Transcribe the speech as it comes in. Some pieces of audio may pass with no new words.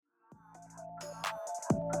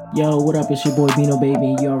Yo, what up? It's your boy Bino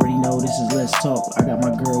Baby. You already know this is Letz Talk. I got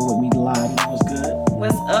my girl with me, Lottie. What's good?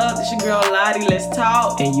 What's up? It's your girl Lottie. Let's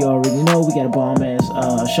talk. And you already know we got a bomb ass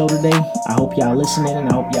show today. I hope y'all listening and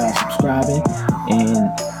I hope y'all subscribing. And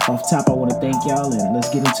off top, I want to thank y'all and let's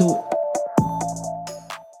get into it.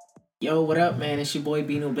 Yo, what up, man? It's your boy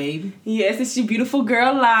Bino Baby. Yes, it's your beautiful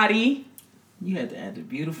girl Lottie. You had to add the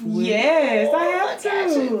beautiful with Yes, I have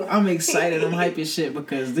to. I'm excited. I'm hype as shit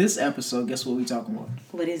because this episode, guess what we talking about?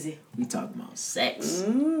 What is it? We talking about sex.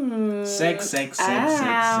 Sex.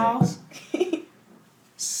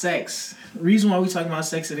 Sex. The reason why we talking about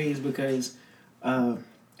sex today is because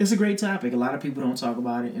it's a great topic. A lot of people don't talk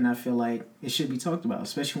about it, and I feel like it should be talked about,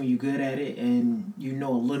 especially when you're good at it and you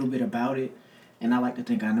know a little bit about it. And I like to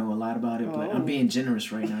think I know a lot about it, but I'm being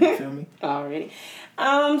generous right now. You feel me? Already.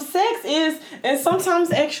 Sex is, and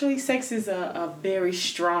sometimes actually sex is a very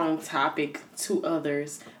strong topic to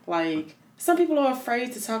others. Like, some people are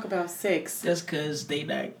afraid to talk about sex. That's because they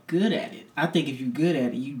not good at it. I think if you're good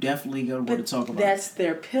at it, you definitely got to talk about it. That's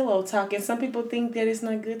their pillow talk, and some people think that it's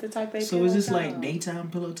not good to talk their pillow talk. So is this like daytime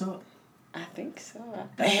pillow talk? I think so.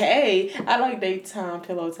 Hey, I like daytime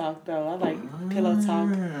pillow talk, though. I like pillow talk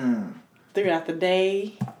throughout the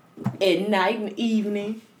day, at night and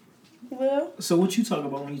evening. Well, so what you talk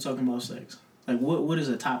about when you talking about sex? Like what is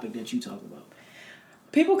a topic that you talk about?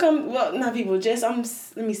 People come, well, not people, just let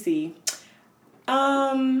me see.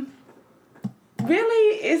 Really,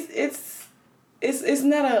 it's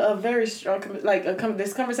not a very strong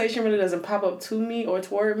this conversation really doesn't pop up to me or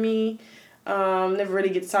toward me. Never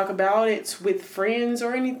really get to talk about it with friends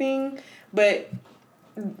or anything, but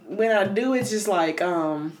when I do, it's just like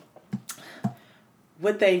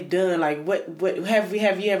what they've done. Like what have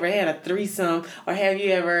you ever had a threesome, or have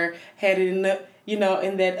you ever had it in the in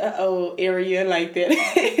that area like that?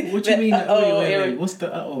 What you mean area? What's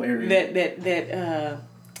the area? That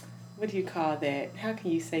what do you call that? How can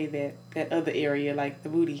you say that other area, like the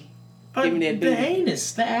booty? Give me that booty. The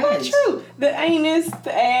anus, the ass. Oh, true. The anus,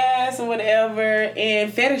 the ass, or whatever,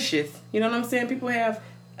 and fetishes. You know what I'm saying? People have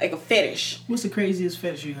like a fetish. What's the craziest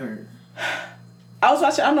fetish you heard? I was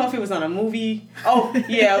watching, I don't know if it was on a movie. Oh,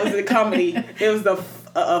 yeah, it was a comedy. It was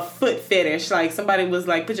a foot fetish. Like, somebody was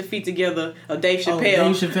like, put your feet together. Dave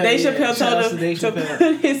Chappelle. Dave Chappelle told him to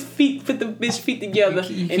put the bitch feet together,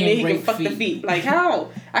 and then he can fuck the feet. Like,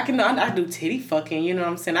 how? I do titty fucking, you know what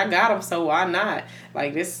I'm saying? I got them, so why not?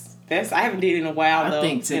 Like, I haven't did it in a while, though. I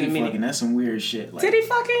think titty fucking, that's some weird shit. Like, titty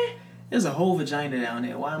fucking? There's a whole vagina down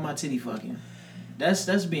there. Why am I titty fucking?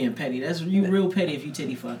 That's being petty. You real petty if you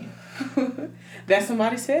titty fucking. That's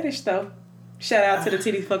somebody's fetish, though. Shout out to the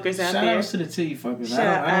titty fuckers out there. Shout out to the titty fuckers.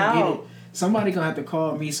 I don't get it. Somebody gonna have to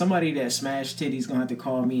call me. Somebody that smashed titties gonna have to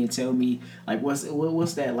call me and tell me, like, what's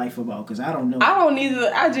that life about? Because I don't know. I don't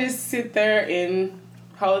either. I just sit there and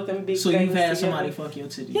hold them big. So you've had somebody fuck your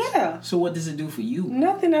titties? Yeah. So what does it do for you?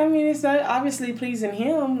 Nothing. I mean, it's not obviously pleasing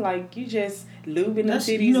him. Like, you just lubing the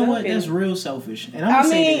titties. You know what? That's real selfish. And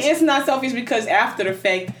it's not selfish because after the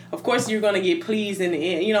fact, of course, you're gonna get pleased in the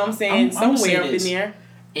end. You know what I'm saying? Somewhere up in there.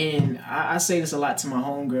 And I say this a lot to my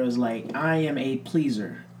homegirls. Like, I am a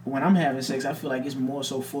pleaser. When I'm having sex, I feel like it's more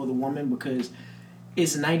so for the woman because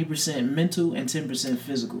it's 90% mental and 10%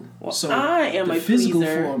 physical. Well, so I am a physical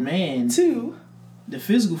pleaser for a man too. The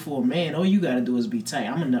physical for a man, all you gotta do is be tight.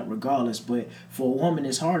 I'm a nut regardless, but for a woman,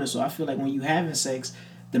 it's harder. So I feel like when you having sex,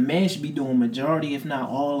 the man should be doing majority, if not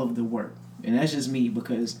all, of the work. And that's just me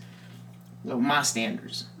because of my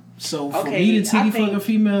standards. So for me to titty fuck a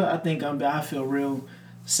female, I think I feel real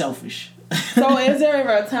selfish. So is there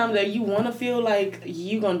ever a time that you want to feel like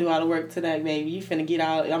you gonna do all the work tonight, baby? You finna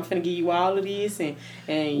I'm finna give you all of this, and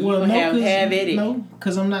you gonna have at it. No,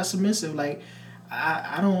 because I'm not submissive. Like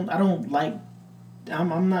I don't like.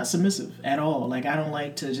 I'm not submissive at all. Like, I don't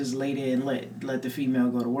like to just lay there and let the female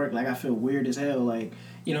go to work. Like, I feel weird as hell. Like,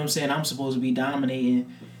 you know what I'm saying? I'm supposed to be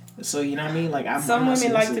dominating. So, you know what I mean? Like, some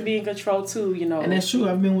women like to be in control too, you know. And that's true.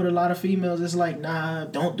 I've been with a lot of females. It's like, nah,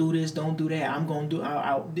 don't do this, don't do that. I'm going to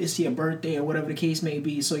do this your birthday or whatever the case may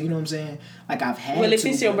be. So, you know what I'm saying? Like, I've had if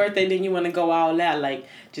it's your birthday, then you want to go all out. Like,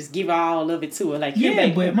 just give all of it to her. Like,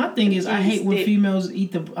 yeah, but my thing is, I hate when females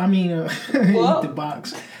eat the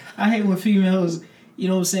box. I hate when females, you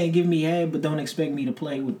know what I'm saying, give me head but don't expect me to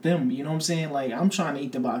play with them. You know what I'm saying? Like, I'm trying to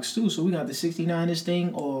eat the box too. So we got the 69 this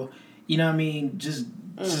thing, or, you know what I mean, just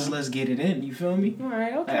let's get it in. You feel me? All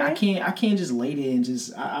right, okay. Like, I can't just lay there and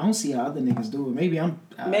just, I don't see how other niggas do it.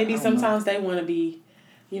 Maybe sometimes they want to be,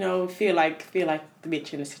 you know, feel like the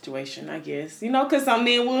bitch in the situation, I guess. You know, because some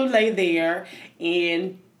men will lay there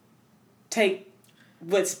and take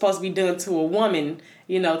what's supposed to be done to a woman,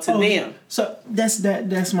 to them. So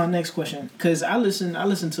that's my next question, because I listen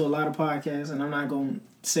to a lot of podcasts, and I'm not gonna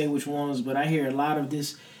say which ones, but I hear a lot of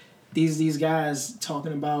these guys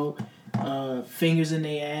talking about fingers in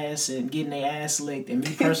their ass and getting their ass licked. And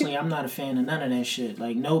me personally, I'm not a fan of none of that shit.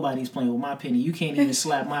 Like, nobody's playing with my penny. You can't even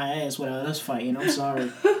slap my ass without us fighting. I'm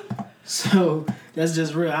sorry. So that's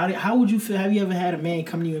just real. How would you feel? Have you ever had a man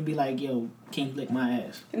come to you and be like, "Yo, can you lick my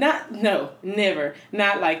ass?" No, never.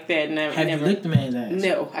 Not like that. Never. Have you licked the man's ass?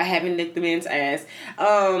 No, I haven't licked the man's ass.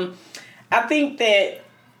 I think that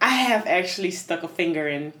I have actually stuck a finger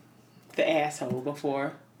in the asshole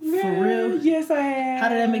before. For real? Yes, I have. How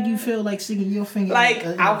did that make you feel, like sticking your finger like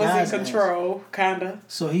in I was in control, ass? kinda.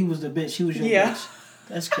 So he was the bitch. She was your bitch.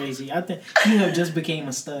 That's crazy. I think you have just became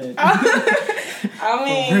a stud. I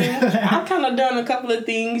mean, I've kind of done a couple of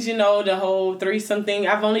things, the whole threesome thing.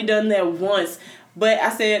 I've only done that once. But I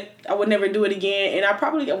said I would never do it again, and I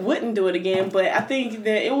probably wouldn't do it again. But I think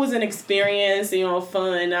that it was an experience,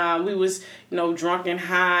 fun. We was, drunk and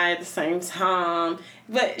high at the same time.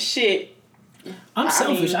 But shit. I'm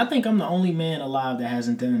selfish. I think I'm the only man alive that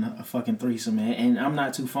hasn't done a fucking threesome, man. And I'm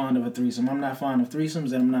not too fond of a threesome. I'm not fond of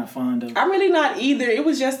threesomes, and I'm not fond of... I'm really not either. It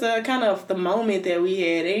was just a kind of the moment that we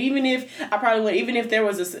had. And even if there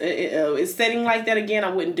was a setting like that again,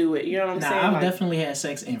 I wouldn't do it. You know what I'm saying? I've definitely had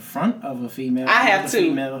sex in front of a female. I have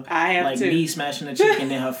too. Like me smashing a chick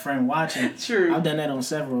and then her friend watching. True. I've done that on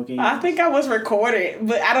several occasions. I think I was recorded,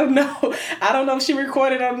 but I don't know. I don't know if she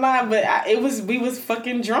recorded or not, but we was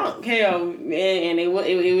fucking drunk. Hell, and it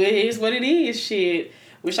is what it is. Shit.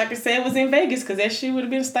 Wish I could say it was in Vegas, because that shit would have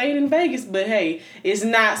been stayed in Vegas. But hey, it's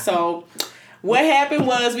not. So what happened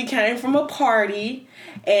was we came from a party,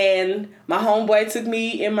 and my homeboy took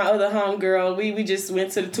me and my other homegirl. We just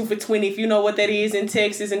went to the 2 for 20. If you know what that is in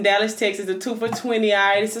Texas, in Dallas, Texas, the 2 for 20. All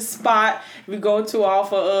right, it's a spot we go to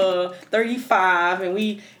off of 35, and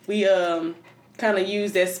we kind of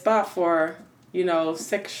use that spot for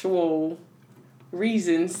sexual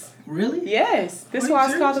reasons. Really? Yes. That's why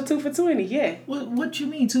it's called the 2 for 20. Yeah. What you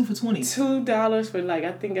mean 2 for 20? $2 for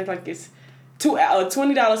I think that's it's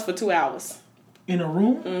 $20 for 2 hours. In a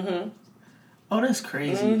room? Mm-hmm. Oh, that's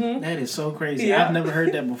crazy. Mm-hmm. That is so crazy. Yeah. I've never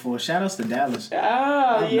heard that before. Shout outs to Dallas. Oh,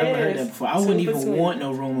 I've never heard that before. I wouldn't even want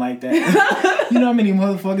no room like that. You know how many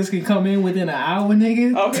motherfuckers can come in within an hour,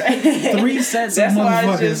 nigga? Okay. 3 sets of motherfuckers. That's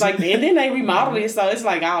why it's just and then they remodeled it, so it's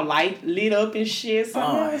all lit up and shit.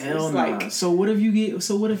 Hell no. So what if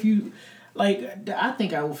you... I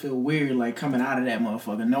think I would feel weird, coming out of that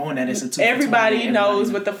motherfucker, knowing that it's a 2 for 20. Everybody knows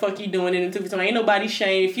what the fuck you doing in the 2 for 20. Ain't nobody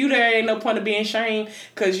shamed. If you there, ain't no point of being shamed,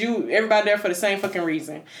 because everybody there for the same fucking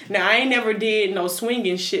reason. Now, I ain't never did no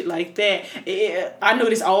swinging shit like that. I know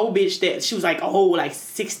this old bitch that she was old,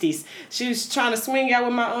 60s. She was trying to swing out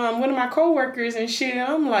with my one of my coworkers and shit, and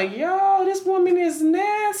I'm like, yo, this woman is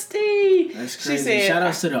nasty. That's crazy. She said, shout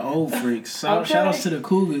outs to the old freaks. Shout outs to the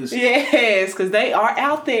cougars. Yes, because they are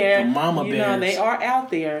out there. The mama bears. They are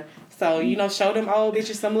out there. So, show them old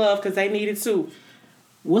bitches some love, because they need it too.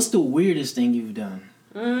 What's the weirdest thing you've done?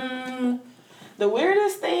 The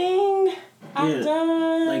weirdest thing I've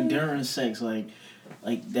done... during sex, like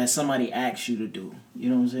that somebody asked you to do.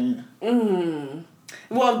 You know what I'm saying?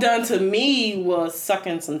 Well, done to me was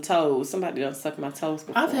sucking some toes. Somebody done sucked my toes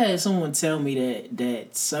before. I've had someone tell me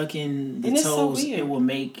that sucking the toes, it will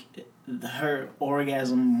make her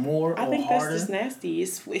orgasm more or harder. I think that's just nasty.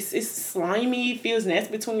 It's slimy. It feels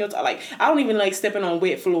nasty between your toes. I don't even like stepping on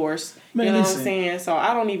wet floors. Man, you know what I'm saying? So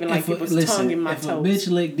I don't even like people's tongue in my toes. If a bitch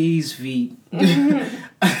lick these feet,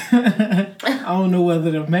 I don't know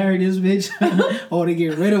whether to marry this bitch or to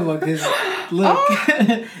get rid of her, because look,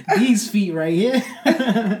 these feet right here,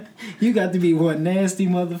 you got to be one nasty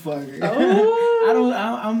motherfucker.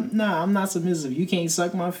 I'm not submissive. You can't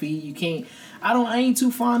suck my feet. You can't. I ain't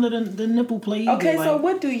too fond of the nipple play. Okay, so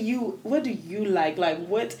what do you like?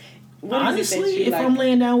 What honestly, if I'm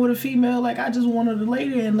laying down with a female, I just want her to lay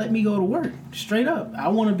there and let me go to work. Straight up. I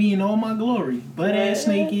want to be in all my glory. Butt ass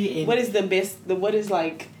naked. And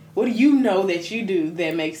what do you know that you do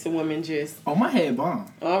that makes a woman just... Oh, my head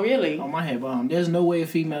bomb. Oh, really? Oh, my head bomb. There's no way a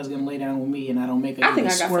female's going to lay down with me and I don't make her I think I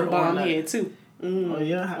got some bomb head, too. Mm-hmm. Oh,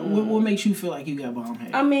 yeah? What makes you feel like you got bomb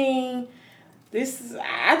head? I mean... shit,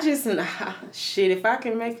 if I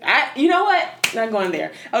can make... you know what? Not going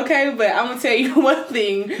there. Okay, but I'm going to tell you one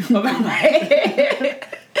thing about my head.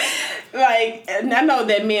 Like, and I know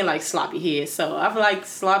that men like sloppy head, so I've like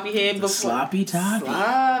sloppy head before. Sloppy toppy.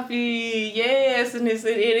 Sloppy, yes, and it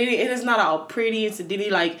is not all pretty and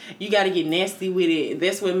sedity. Like, you got to get nasty with it.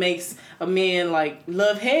 That's what makes a man like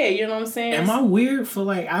love head. You know what I'm saying? Am I weird for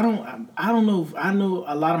like I don't know. I know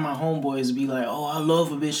a lot of my homeboys be like, oh, I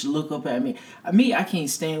love a bitch to look up at me. I can't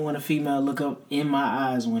stand when a female look up in my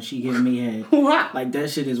eyes when she giving me head. What? Like that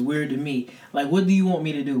shit is weird to me. Like, what do you want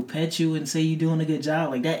me to do? Pet you and say you doing a good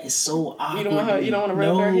job? Like that is so awkward. You don't want her. You don't want to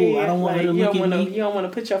rub her head. I don't want her to look at me. You don't want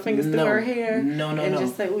to put your fingers through her hair. No. And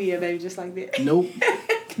just say, "Oh yeah, baby," just like that. Nope.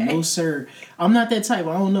 Okay. No sir. I'm not that type.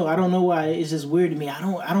 I don't know. I don't know why. It's just weird to me. I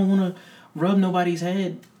don't want to rub nobody's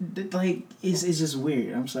head. Like it's just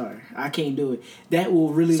weird. I'm sorry. I can't do it. That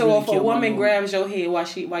will really. So really if a woman grabs your head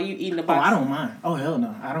while you eating the box, I don't mind. Oh hell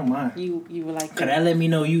no, I don't mind. You were like that. Cause that let me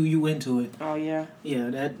know you into it. Oh yeah. Yeah,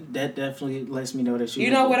 that definitely lets me know that you.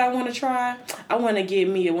 You know what I want to try? I want to get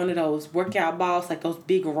me one of those workout balls, like those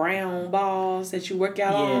big round balls that you work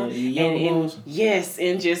out on. Yeah, balls. Yes,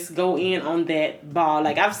 and just go in on that ball.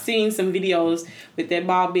 Like I've seen some videos with that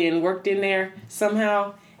ball being worked in there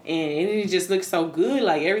somehow. And it just looks so good.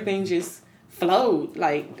 Like, everything just flowed.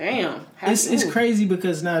 Like, damn. It's crazy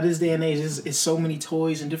because now, this day and age, it's so many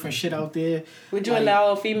toys and different shit out there. Would you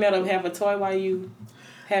allow a female to have a toy while you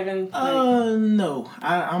having... No.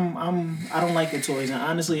 I don't like the toys. And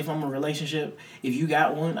honestly, if I'm in a relationship, if you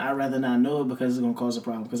got one, I'd rather not know it because it's going to cause a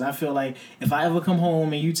problem. Because I feel like if I ever come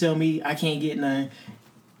home and you tell me I can't get none...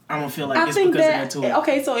 I'm gonna feel like it's because of that toy.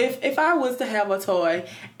 Okay, so if I was to have a toy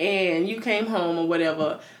and you came home or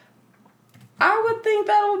whatever, I would think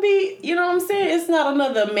that would be, you know what I'm saying? It's not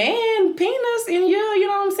another man penis in you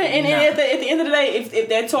know what I'm saying? And at the end of the day, if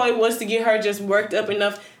that toy was to get her just worked up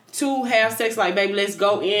enough to have sex, like, baby, let's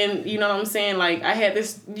go in, you know what I'm saying? Like, I had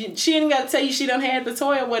this, she ain't got to tell you she done had the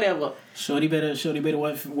toy or whatever. Shorty better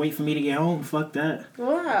wait for me to get home. Fuck that.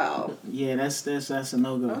 Wow. Yeah, that's a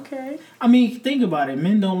no-go. Okay. I mean, think about it.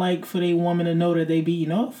 Men don't like for their woman to know that they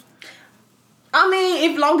beating off. I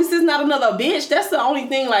mean, if long as it's not another bitch, that's the only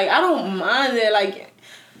thing. Like, I don't mind that. Like,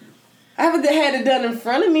 I haven't had it done in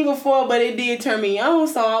front of me before, but it did turn me on.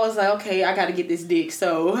 So I was like, okay, I got to get this dick.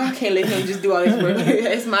 So I can't let him just do all this work.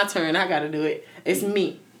 It's my turn. I got to do it. It's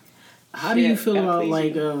me. How do you feel about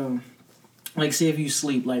like say if you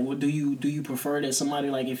sleep, like what do you prefer that somebody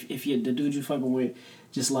like if you the dude you fucking with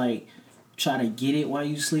just like try to get it while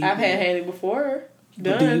you sleep? I've had it before.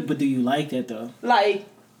 But do you like that though? Like,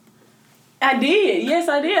 I did. Yes,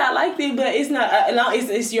 I did. I liked it, but it's not.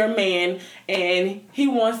 It's your man, and he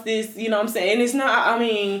wants this. You know what I'm saying? And it's not. I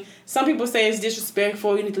mean, some people say it's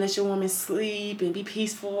disrespectful. You need to let your woman sleep and be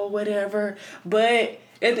peaceful or whatever. But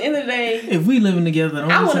at the end of the day, if we living together,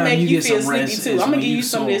 I want to make you feel sleepy too. I'm gonna give you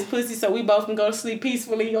some of this pussy so we both can go to sleep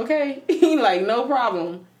peacefully. Okay? Like, no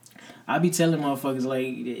problem. I be telling motherfuckers,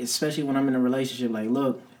 like, especially when I'm in a relationship, like,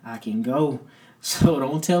 look, I can go. So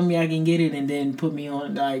don't tell me I can get it and then put me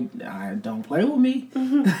on, like, don't play with me.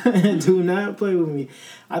 Mm-hmm. Do not play with me.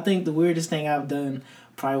 I think the weirdest thing I've done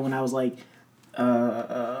probably when I was like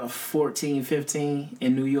 14, 15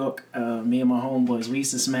 in New York, me and my homeboys, we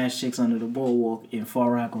used to smash chicks under the boardwalk in Far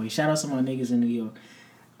Rockaway. Shout out to my niggas in New York.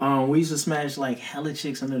 We used to smash like hella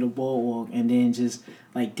chicks under the boardwalk and then just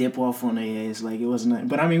like dip off on their ass like it was nothing.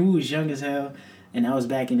 But I mean, we was young as hell. And that was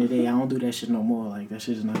back in the day. I don't do that shit no more. Like, that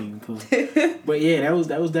shit is not even cool. But yeah,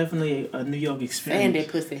 that was definitely a New York experience. Sandy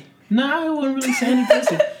pussy. Nah, it wasn't really sandy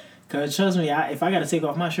pussy. Cause trust me, if I gotta take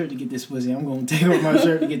off my shirt to get this pussy, I'm gonna take off my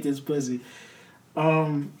shirt to get this pussy.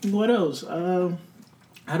 What else?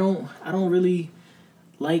 I don't really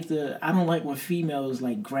like I don't like when females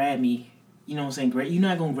like grab me. You know what I'm saying? You're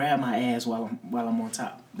not gonna grab my ass while I'm on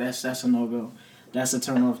top. That's a no go. That's a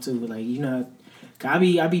turn off too. Like, you know. I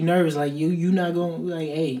be nervous like you not gonna like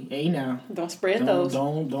hey now don't spread those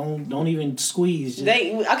don't even squeeze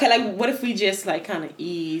okay like what if we just like kind of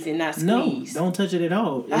ease and not squeeze? No, don't touch it at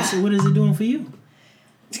all. What is it doing for you?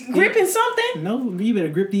 Gripping something? No, you better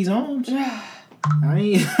grip these arms. I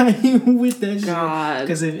ain't with that shit. God,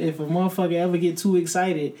 because if a motherfucker ever get too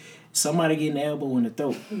excited, somebody get an elbow in the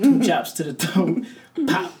throat, 2 chops to the throat,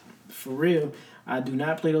 pop, for real. I do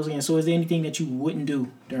not play those games. So is there anything that you wouldn't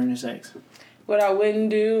do during the sex? What I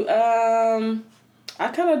wouldn't do, I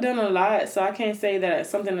kind of done a lot, so I can't say that it's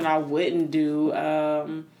something that I wouldn't do.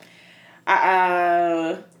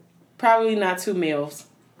 I probably not 2 males.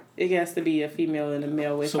 It has to be a female and a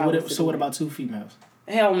male. So what about 2 females?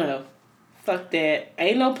 Hell no. Fuck that.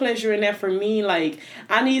 Ain't no pleasure in that for me. Like,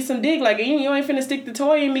 I need some dick. Like, you ain't finna stick the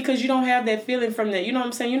toy in me because you don't have that feeling from that. You know what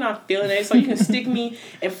I'm saying? You're not feeling it, so you can stick me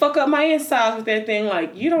and fuck up my insides with that thing.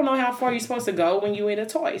 Like, you don't know how far you're supposed to go when you in a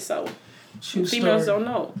toy, so... Females don't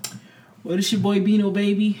know. Well, this your boy Bino,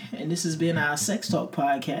 baby, and this has been our Sex Talk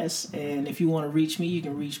podcast. And if you want to reach me, you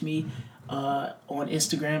can reach me on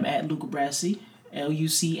Instagram at Luca Brassi,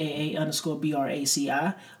 LUCAA_BRACI,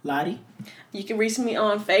 Lottie. You can reach me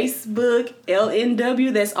on Facebook,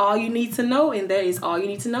 LNW. That's all you need to know, and that is all you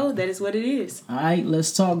need to know. That is what it is. All right,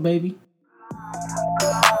 let's talk, baby.